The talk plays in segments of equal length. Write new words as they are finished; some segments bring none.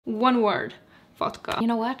One word: vodka. You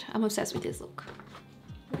know what? I'm obsessed with this look.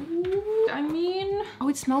 Ooh, I mean, oh,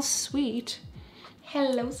 it smells sweet.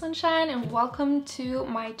 Hello sunshine and welcome to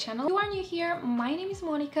my channel. If you are new here, my name is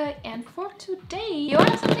Monica, and for today you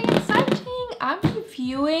have something exciting. I'm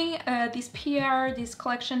reviewing this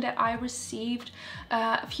collection that I received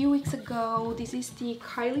a few weeks ago. This is the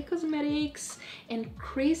Kylie Cosmetics and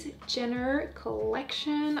Kris Jenner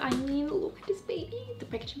collection. I mean, look at this baby. The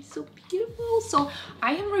packaging is so beautiful. So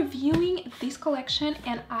I am reviewing this collection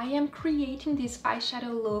and I am creating this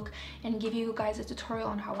eyeshadow look and give you guys a tutorial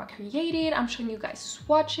on how I create it. I'm showing you guys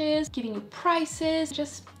swatches, giving you prices,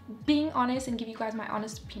 just being honest and give you guys my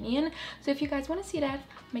honest opinion. So if you guys want to see that,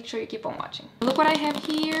 make sure you keep on watching. Look what I have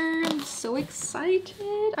here. I'm so excited.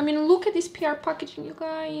 I mean, look at this PR packaging, you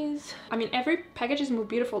guys. I mean, every package is more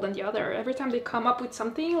beautiful than the other. Every time they come up with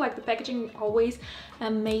something, like, the packaging always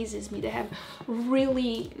amazes me. They have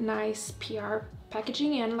really nice PR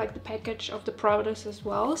packaging and like the package of the products as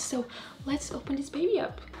well. So let's open this baby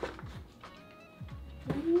up.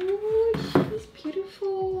 Ooh, she's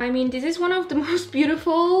beautiful. I mean, this is one of the most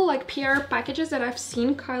beautiful like PR packages that I've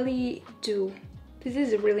seen Kylie do. This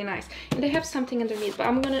is really nice, and they have something underneath, but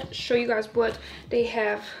I'm gonna show you guys what they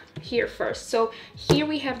have here first. So here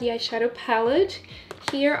we have the eyeshadow palette,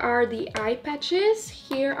 here are the eye patches,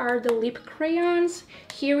 here are the lip crayons,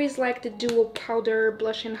 here is like the dual powder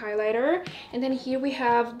blush and highlighter, and then here we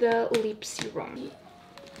have the lip serum.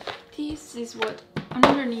 This is what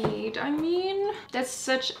underneath. I mean, that's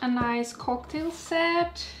such a nice cocktail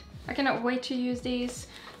set. I cannot wait to use this,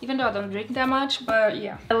 even though I don't drink that much, but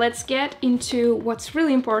yeah. Let's get into what's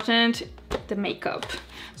really important, the makeup.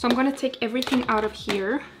 So I'm gonna take everything out of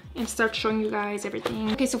here and start showing you guys everything.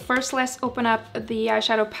 Okay, so first let's open up the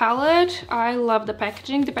eyeshadow palette. I love the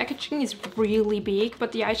packaging. The packaging is really big,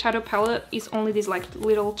 but the eyeshadow palette is only this like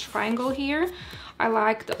little triangle here. I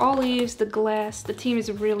like the olives, the glass, the theme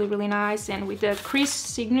is really nice, and with the Kris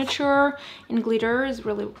signature and glitter is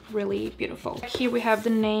really beautiful. Here we have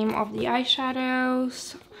the name of the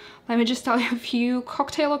eyeshadows. Let me just tell you a few: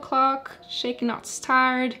 Cocktail O'Clock, Shaken Not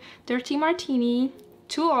Starred, Dirty Martini,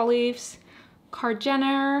 Two Olives, Card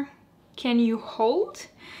Jenner, Can You Hold,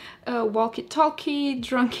 Walkie Talkie,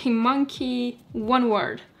 Drunken Monkey, One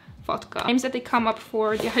Word: vodka. Names that they come up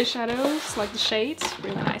for the eyeshadows, like the shades,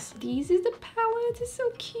 really nice. This is the palette, it's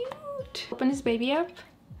so cute. Open this baby up.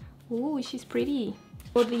 Ooh, she's pretty.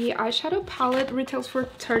 So the eyeshadow palette retails for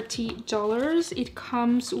 $30. It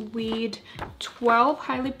comes with 12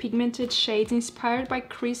 highly pigmented shades inspired by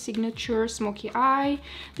Kris' signature smoky eye.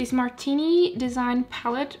 This Martini design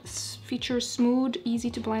palette features smooth, easy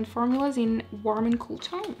to blend formulas in warm and cool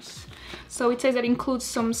tones. So it says that it includes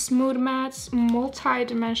some smooth mattes,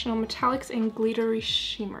 multi-dimensional metallics, and glittery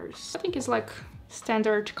shimmers. I think it's like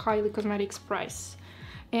standard Kylie Cosmetics price.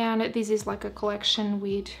 And this is like a collection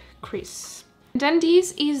with Kris. Then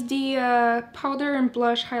this is the powder and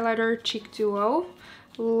blush highlighter cheek duo.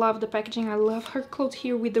 Love the packaging. I love her cloth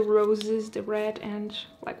here with the roses, the red and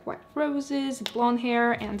like white roses, blonde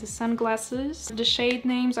hair, and the sunglasses. The shade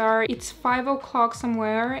names are It's 5 o'clock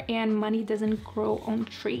Somewhere and Money Doesn't Grow on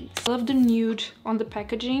Trees. I love the nude on the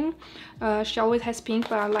packaging. She always has pink,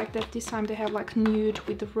 but I like that this time they have like nude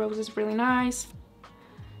with the roses, really nice.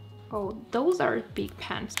 Oh, those are big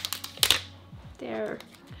pants. There.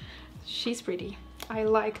 She's pretty. I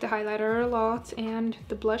like the highlighter a lot, and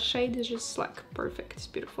the blush shade is just like perfect. It's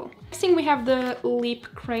beautiful. Next thing, we have the lip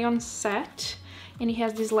crayon set, and it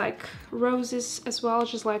has these like roses as well,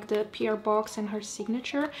 just like the PR box and her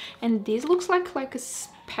signature. And this looks like a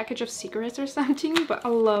package of cigarettes or something, but I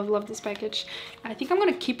love this package. I think I'm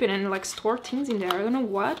gonna keep it and like store things in there. I don't know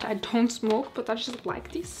what. I don't smoke, but I just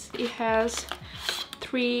like this. It has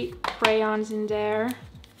 3 crayons in there.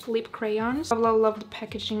 Lip crayons. I love the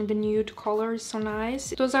packaging. The nude color is so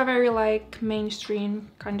nice. Those are very like mainstream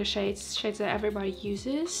kind of shades that everybody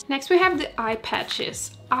uses. Next we have the eye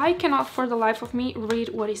patches. I cannot for the life of me read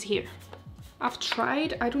what is here. I've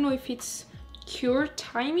tried. I don't know if it's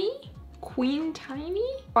Curetini, Queen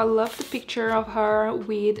Tiny. I love the picture of her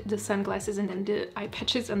with the sunglasses and then the eye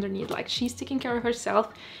patches underneath. Like, she's taking care of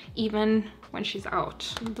herself even when she's out.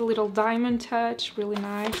 The little diamond touch, really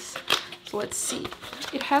nice. So let's see.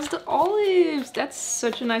 It has the olives. That's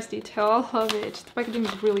such a nice detail. I love it. The packaging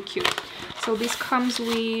is really cute. So this comes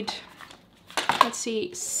with, let's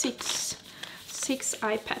see, six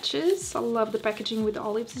eye patches. I love the packaging with the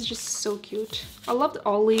olives. It's just so cute. I love the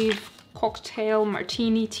olive cocktail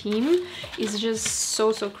martini theme. It's just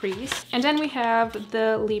so Kris. And then we have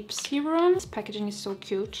the lip serum. This packaging is so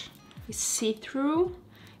cute. It's see-through.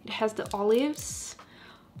 It has the olives.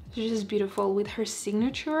 It's just beautiful with her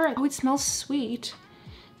signature. Oh, it smells sweet.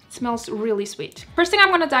 It smells really sweet. First thing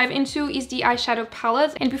I'm gonna dive into is the eyeshadow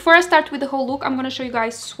palette. And before I start with the whole look, I'm gonna show you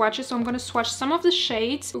guys swatches. So I'm gonna swatch some of the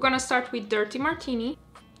shades. We're gonna start with Dirty Martini.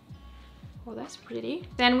 Oh, that's pretty.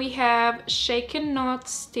 Then we have Shaken Not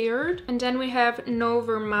Stirred. And then we have No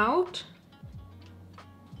Vermouth.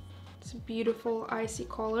 It's a beautiful icy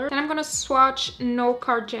color. Then I'm gonna swatch No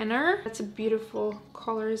Cargener. That's a beautiful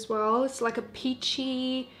color as well. It's like a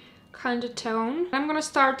peachy kind of tone. I'm gonna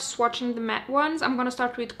start swatching the matte ones. I'm gonna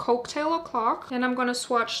start with Cocktail O'Clock. Then I'm gonna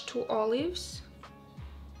swatch Two Olives.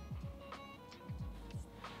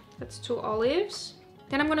 That's Two Olives.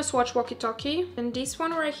 Then I'm gonna swatch Walkie Talkie. And this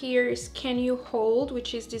one right here is Can You Hold,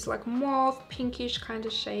 which is this like mauve pinkish kind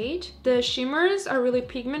of shade. The shimmers are really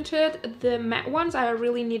pigmented. The matte ones I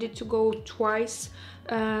really needed to go twice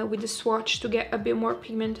with the swatch to get a bit more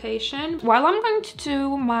pigmentation. While I'm going to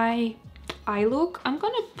do my eye look, I'm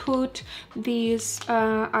gonna put these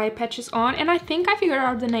eye patches on, and I think I figured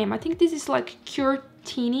out the name. I think this is like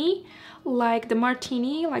Curetini, like the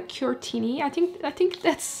martini, like Curetini. I think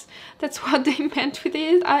that's what they meant with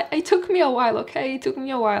it. It took me a while, okay? It took me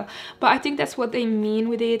a while, but I think that's what they mean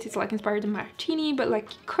with it. It's like inspired the martini, but like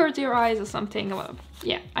curd your eyes or something. Well,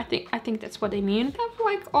 yeah, I think that's what they mean. They have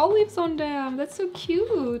like olives on them. That's so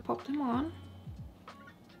cute. Pop them on.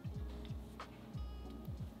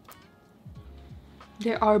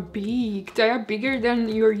 They are big. They are bigger than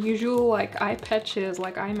your usual like eye patches,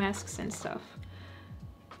 like eye masks and stuff.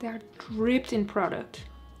 They are dripped in product.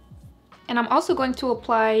 And I'm also going to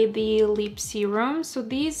apply the lip serum. So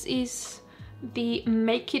this is the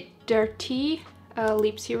Make It Dirty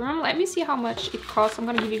lip serum. Let me see how much it costs. I'm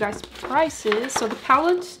gonna give you guys prices. So the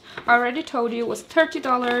palette, I already told you, was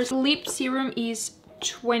 $30. Lip serum is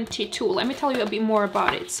 $22. Let me tell you a bit more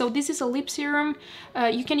about it. So this is a lip serum.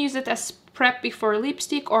 You can use it as prep before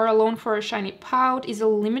lipstick or alone for a shiny pout. Is a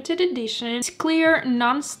limited edition. It's clear,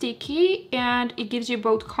 non-sticky, and it gives you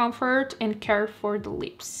both comfort and care for the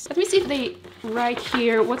lips. Let me see if they write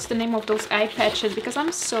here what's the name of those eye patches, because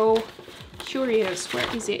I'm so curious. Where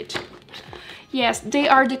is it? Yes, they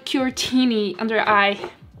are the Curetini under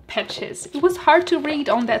eye patches. It was hard to read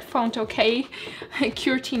on that font, okay?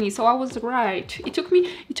 Curetini, so I was right. It took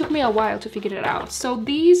me a while to figure it out. So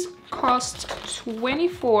these cost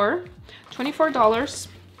 $24,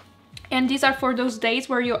 and these are for those days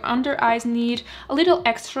where your under eyes need a little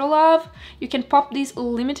extra love. You can pop these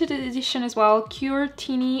limited edition as well,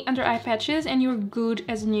 Curetini under eye patches, and you're good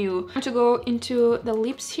as new. I'm going to go into the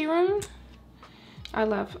lip serum. I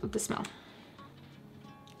love the smell.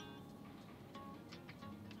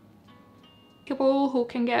 People who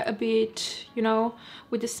can get a bit, you know,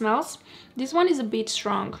 with the smells. This one is a bit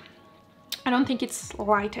strong. I don't think it's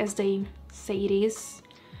light as they say it is.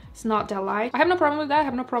 It's not that light. I have no problem with that. I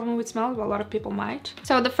have no problem with smell, but a lot of people might.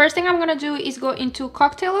 So the first thing I'm gonna do is go into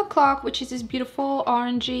Cocktail O'Clock, which is this beautiful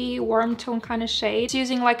orangey warm tone kind of shade. It's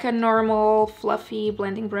using like a normal fluffy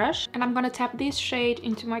blending brush, and I'm gonna tap this shade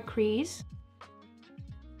into my crease.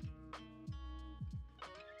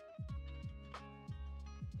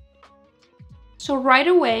 So right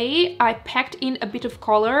away, I packed in a bit of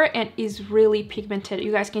color and is really pigmented.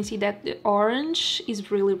 You guys can see that the orange is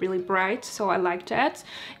really, really bright, so I like that.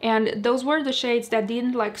 And those were the shades that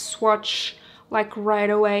didn't like swatch like right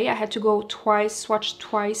away. I had to go twice, swatch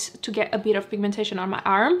twice to get a bit of pigmentation on my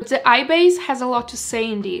arm. The eye base has a lot to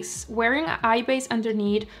say in this. Wearing an eye base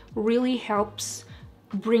underneath really helps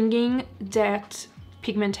bringing that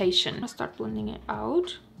pigmentation. I'll start blending it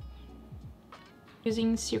out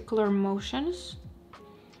using circular motions.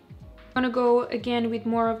 I'm gonna go again with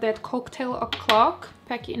more of that Cocktail O'Clock,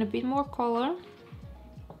 pack in a bit more color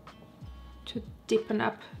to deepen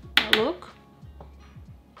up the look.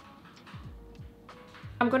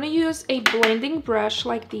 I'm gonna use a blending brush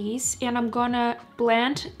like this, and I'm gonna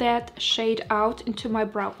blend that shade out into my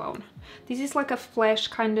brow bone. This is like a flash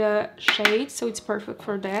kind of shade, so it's perfect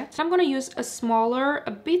for that. I'm gonna use a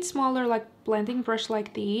bit smaller like blending brush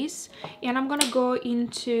like this, and I'm gonna go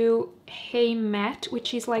into Hey Matte,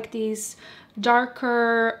 which is like this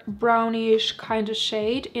darker brownish kind of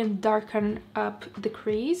shade, and darken up the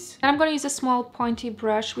crease. And I'm gonna use a small pointy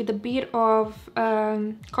brush with a bit of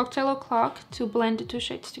Cocktail O'Clock to blend the two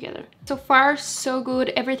shades together. So far so good.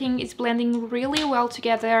 Everything is blending really well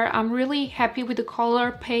together. I'm really happy with the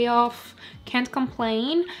color payoff, can't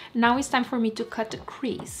complain. Now it's time for me to cut the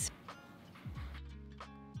crease.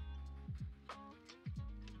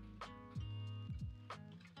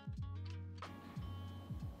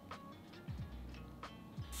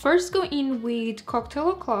 First go in with Cocktail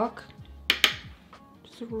O'Clock,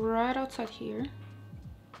 just right outside here.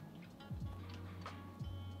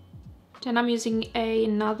 Then I'm using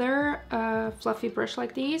another fluffy brush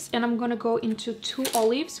like this, and I'm gonna go into 2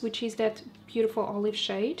 olives, which is that beautiful olive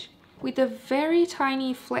shade. With a very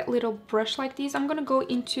tiny flat little brush like this, I'm gonna go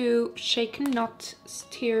into shaken not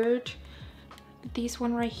stirred, this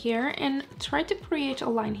one right here, and try to create a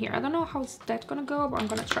line here. I don't know how's that gonna go, but I'm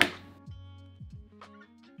gonna try.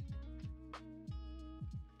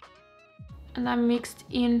 And I mixed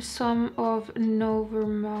in some of No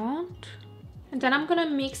Vermont. And then I'm gonna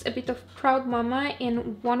mix a bit of Proud Mama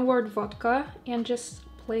in One Word vodka and just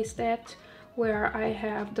place that where I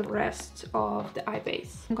have the rest of the eye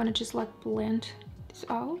base. I'm gonna just like blend this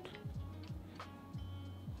out.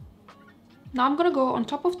 Now I'm gonna go on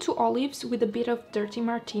top of 2 olives with a bit of Dirty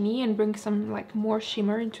Martini and bring some like more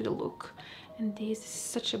shimmer into the look. And this is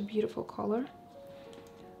such a beautiful color.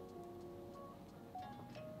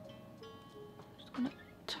 Just gonna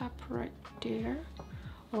tap right there.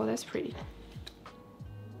 Oh, that's pretty.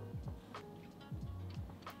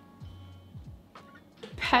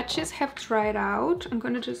 Patches have dried out. I'm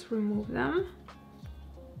gonna just remove them.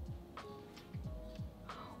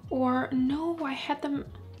 Or no, I had them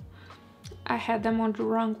on the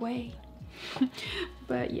wrong way.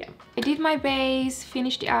 But yeah, I did my base,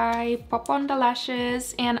 finished the eye, pop on the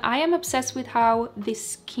lashes, and I am obsessed with how the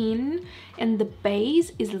skin and the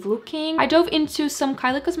base is looking. I dove into some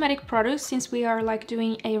Kylie Cosmetic products since we are like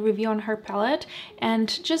doing a review on her palette,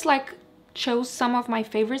 and just like chose some of my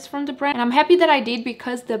favorites from the brand, and I'm happy that I did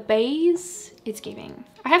because the base, it's giving.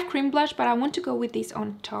 I have cream blush, but I want to go with this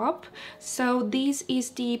on top. So this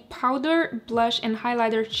is the powder blush and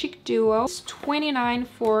highlighter cheek duo. It's $29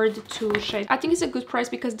 for the 2 shades. I think it's a good price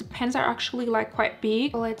because the pens are actually like quite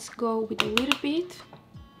big. Let's go with a little bit.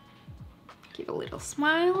 Give a little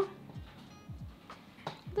smile.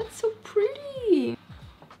 That's so pretty.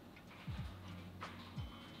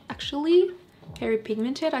 Actually, very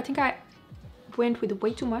pigmented. I think I went with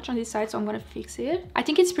way too much on this side, so I'm gonna fix it. I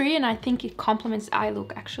think it's pretty and I think it complements the eye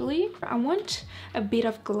look actually. I want a bit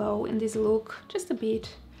of glow in this look, just a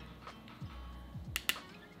bit.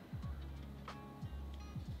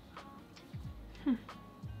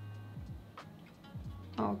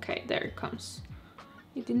 Okay, there it comes.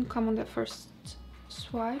 It didn't come on the first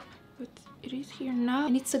swipe, but it is here now.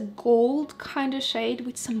 And it's a gold kind of shade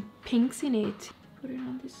with some pinks in it. Put it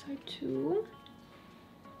on this side too.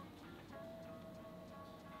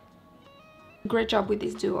 Great job with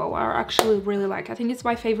this duo. I actually really like. I think it's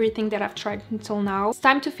my favorite thing that I've tried until now. It's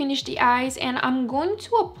time to finish the eyes, and I'm going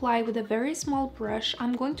to apply with a very small brush.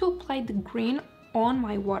 I'm going to apply the green on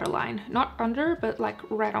my waterline, not under, but like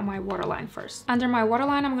right on my waterline first. Under my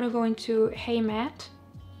waterline, I'm gonna go into Hey Matte.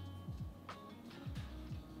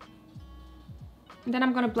 And then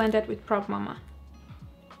I'm gonna blend that with Proud Mama.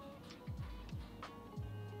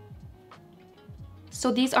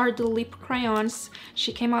 So these are the lip crayons.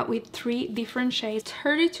 She came out with 3 different shades.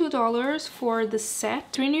 $32 for the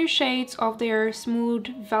set. 3 new shades of their smooth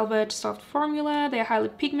velvet soft formula. They're highly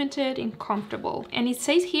pigmented and comfortable. And it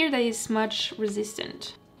says here that it's smudge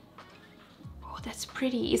resistant. Oh, that's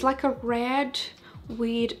pretty. It's like a red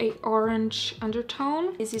with a orange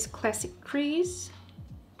undertone. This is classic Kris.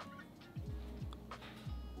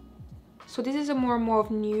 So this is a more of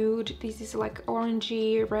nude, this is like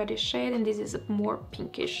orangey reddish shade, and this is a more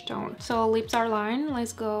pinkish tone. So lips are lined.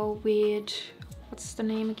 Let's go with, what's the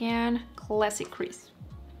name again? Classic Kris.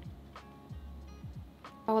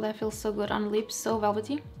 Oh, that feels so good on lips, so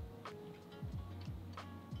velvety.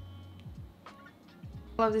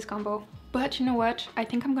 Love this combo. But you know what? I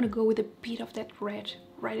think I'm gonna go with a bit of that red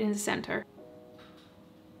right in the center.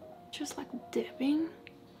 Just like dabbing.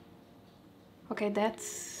 Okay,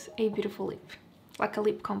 that's a beautiful lip, like a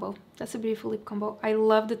lip combo. That's a beautiful lip combo. I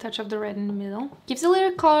love the touch of the red in the middle. Gives a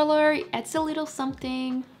little color, adds a little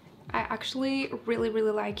something. I actually really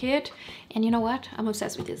like it. And you know what? I'm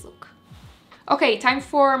obsessed with this look. Okay, time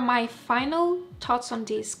for my final thoughts on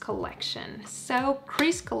this collection. So,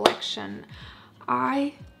 Kris collection.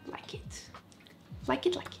 I like it. Like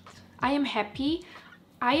it. I am happy.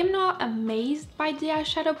 I am not amazed by the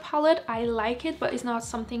eyeshadow palette. I like it, but it's not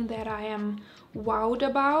something that I am wowed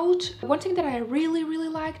about. One thing that I really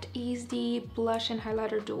liked is the blush and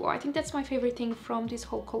highlighter duo. I think that's my favorite thing from this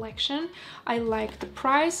whole collection. I like the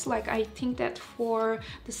price. Like, I think that for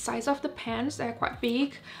the size of the pans, they're quite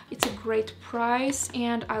big. It's a great price,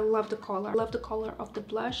 and I love the color. I love the color of the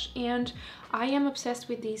blush, and I am obsessed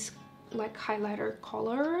with this like highlighter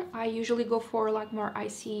color. I usually go for like more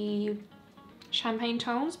icy champagne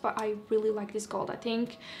tones, but I really like this gold. I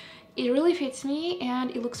think it really fits me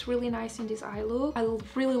and it looks really nice in this eye look. I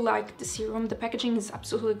really like the serum. The packaging is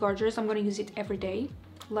absolutely gorgeous. I'm gonna use it every day.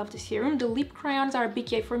 love the serum. The lip crayons are a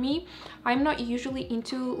big yay for me. I'm not usually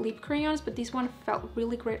into lip crayons, but this one felt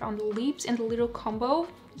really great on the lips, and the little combo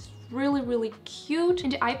is really cute.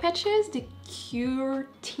 And the eye patches, the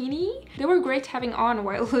Curetini, they were great having on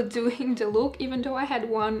while doing the look, even though I had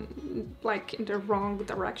one like in the wrong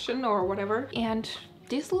direction or whatever. And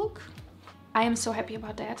this look, I am so happy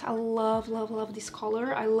about that. I love this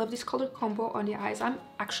color. I love this color combo on the eyes. I'm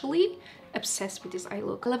actually obsessed with this eye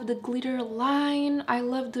look. I love the glitter line. I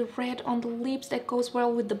love the red on the lips that goes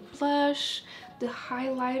well with the blush. The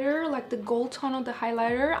highlighter, like the gold tone of the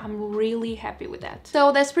highlighter, I'm really happy with that.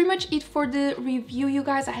 So that's pretty much it for the review, you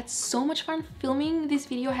guys. I had so much fun filming this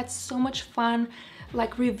video. I had so much fun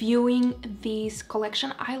like reviewing this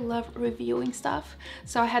collection. I love reviewing stuff,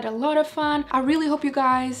 so I had a lot of fun. I really hope you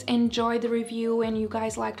guys enjoyed the review and you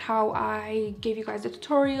guys liked how I gave you guys the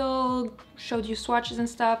tutorial, showed you swatches and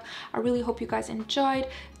stuff. I really hope you guys enjoyed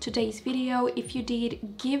today's video. If you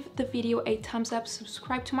did, give the video a thumbs up,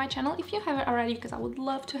 subscribe to my channel if you haven't already, because I would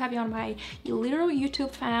love to have you on my little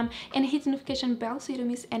YouTube fam, and hit the notification bell so you don't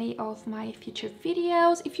miss any of my future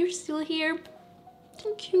videos. If you're still here,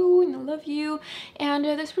 thank you and I love you. And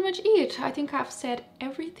that's pretty much it. I think I've said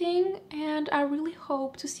everything, and I really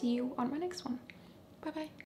hope to see you on my next one. Bye bye.